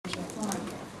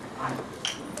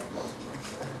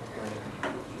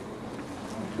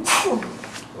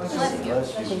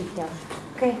bless you. Thank you.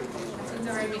 Okay. It's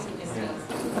already making mistakes.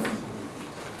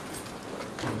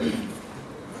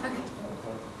 Okay.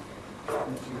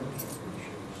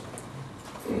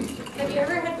 Have you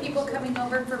ever had people coming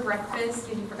over for breakfast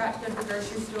and you forgot to go to the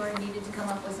grocery store and needed to come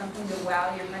up with something to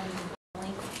wow your friends and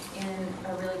family in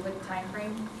a really quick time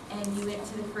frame? And you went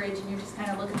to the fridge and you're just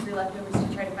kind of looking through leftovers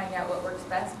to try to find out what works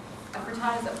best? A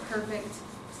frittata is a perfect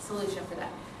solution for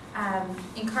that.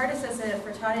 Encarta says that a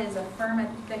frittata is a firm,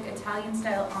 thick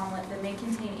Italian-style omelet that may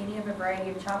contain any of a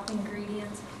variety of chopped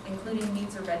ingredients, including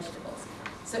meats or vegetables.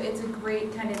 So it's a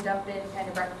great kind of dump-in kind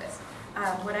of breakfast.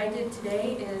 What I did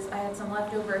today is I had some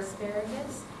leftover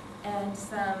asparagus and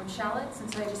some shallots,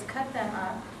 and so I just cut them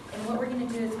up. And what we're going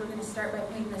to do is we're going to start by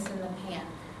putting this in the pan.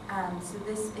 So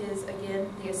this is, again,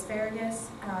 the asparagus,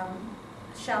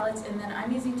 shallots, and then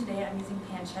I'm using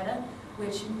pancetta,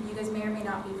 which you guys may or may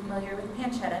not be familiar with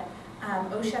pancetta.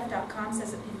 Ochef.com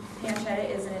says that pancetta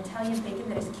is an Italian bacon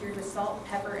that is cured with salt,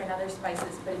 pepper, and other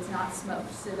spices, but it's not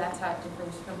smoked, so that's how it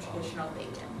differs from traditional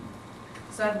bacon.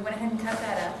 So I went ahead and cut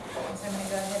that up, so I'm going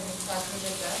to go ahead and saute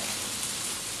this up.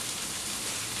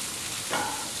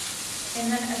 And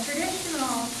then a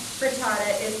traditional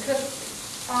frittata is cooked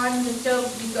on the stove.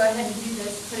 You go ahead and do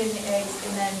this, put in the eggs,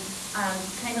 and then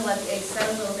kind of let the eggs set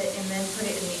a little bit, and then put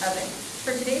it in the oven.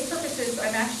 For today's purposes,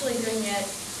 I'm actually doing it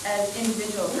as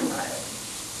individual frittatas.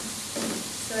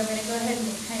 So I'm going to go ahead and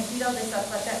kind of heat all this up,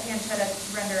 let that pancetta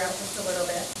render out just a little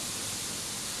bit.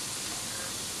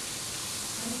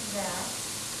 Like that.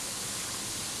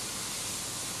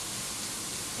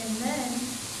 And then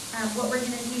what we're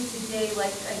going to do today,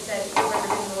 like I said, we're going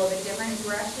to do a little bit different, is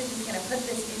we're actually just going to put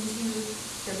this into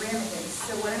the ramekins.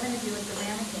 So what I'm going to do with the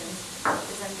ramekins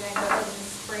is I'm going to go ahead and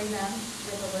spray them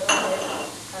with a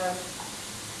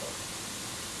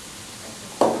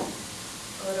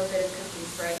little bit of cooking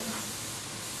spray,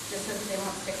 just so that they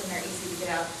won't stick and they're easy to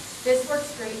get out. This works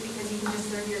great because you can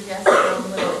just serve your guests their own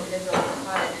little individual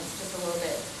frittata, and it's just a little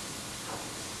bit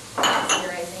easier,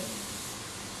 I think.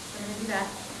 So I'm going to do that.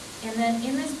 And then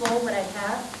in this bowl, what I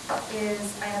have is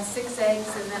I have 6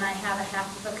 eggs, and then I have a half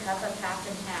of a cup of half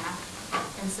and half.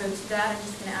 And so to that, I'm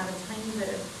just going to add a tiny bit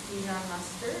of Dijon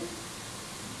mustard.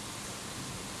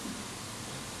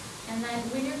 And then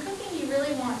when you're cooking, you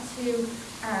really want to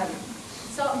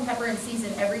salt and pepper and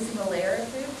season every single layer of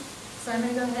food. So I'm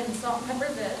going to go ahead and salt and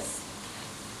pepper this,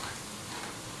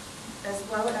 as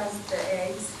well as the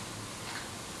eggs.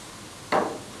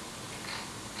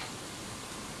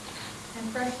 And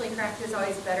freshly cracked is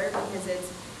always better because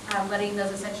it's letting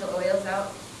those essential oils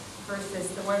out versus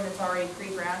the one that's already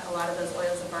pre-browned. A lot of those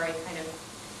oils have already kind of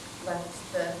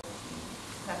left the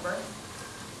pepper.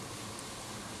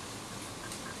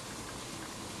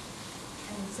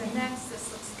 And so next, this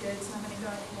looks good, so I'm going to go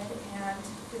ahead and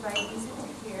divide these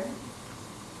into here.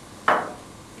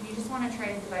 And you just want to try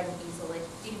to divide them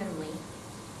evenly.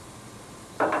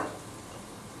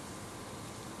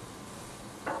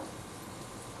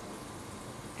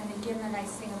 And again, the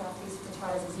nice thing about these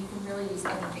frittatas is you can really use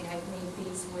anything. I've made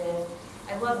these with,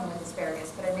 I love them with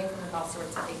asparagus, but I make them with all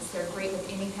sorts of things. They're great with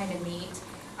any kind of meat.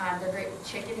 They're great with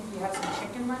chicken. If you have some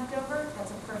chicken left over,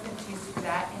 that's a perfect use for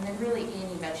that. And then really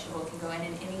any vegetable can go in,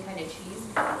 and any kind of cheese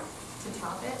to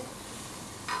top it.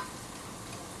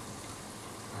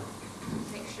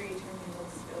 Make sure you turn your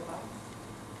little stove off.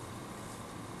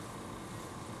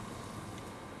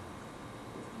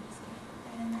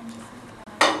 And then just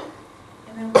like that.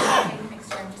 And then with the egg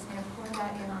mixture, I'm just going to pour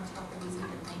that in on top of these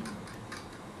evenly.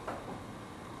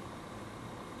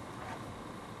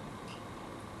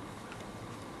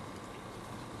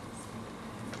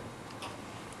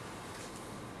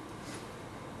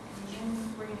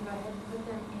 We're going to go ahead and put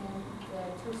them in the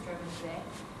toaster oven today.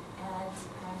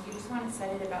 And you just want to set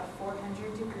it about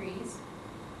 400 degrees.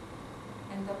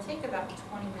 And they'll take about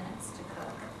 20 minutes to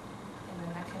cook. And then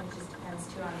that kind of just depends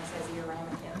too on the size of your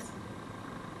ramekins.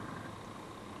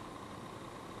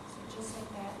 So just like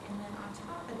that. And then on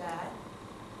top of that,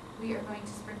 we are going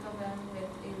to sprinkle them with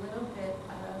a little bit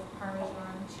of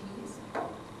Parmesan cheese.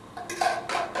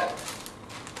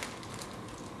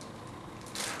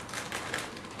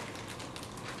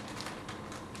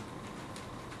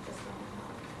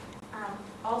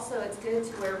 Also, it's good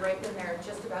to where right when they're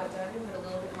just about done to put a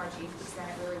little bit more cheese because then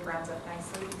it really browns up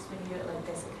nicely. Because when you do it like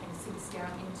this, it kind of sinks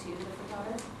down into the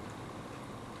frittata.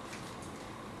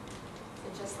 So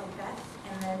just like that.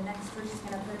 And then next we're just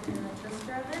going to put it in the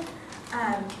toaster oven.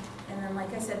 And then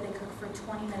like I said, they cook for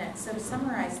 20 minutes. So to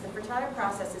summarize, the frittata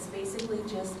process is basically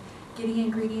just getting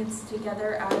ingredients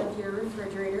together out of your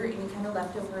refrigerator, any kind of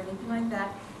leftover, anything like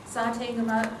that, sauteing them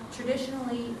up.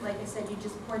 Traditionally, like I said, you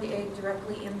just pour the egg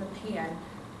directly in the pan.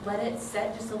 let it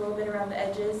set just a little bit around the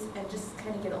edges and just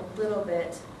kind of get a little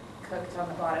bit cooked on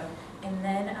the bottom. And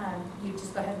then you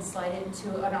just go ahead and slide it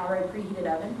into an already preheated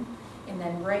oven. And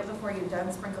then right before you're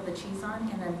done, sprinkle the cheese on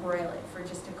and then broil it for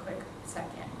just a quick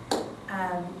second.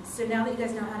 So now that you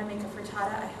guys know how to make a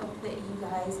frittata, I hope that you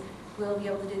guys will be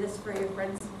able to do this for your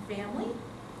friends and family.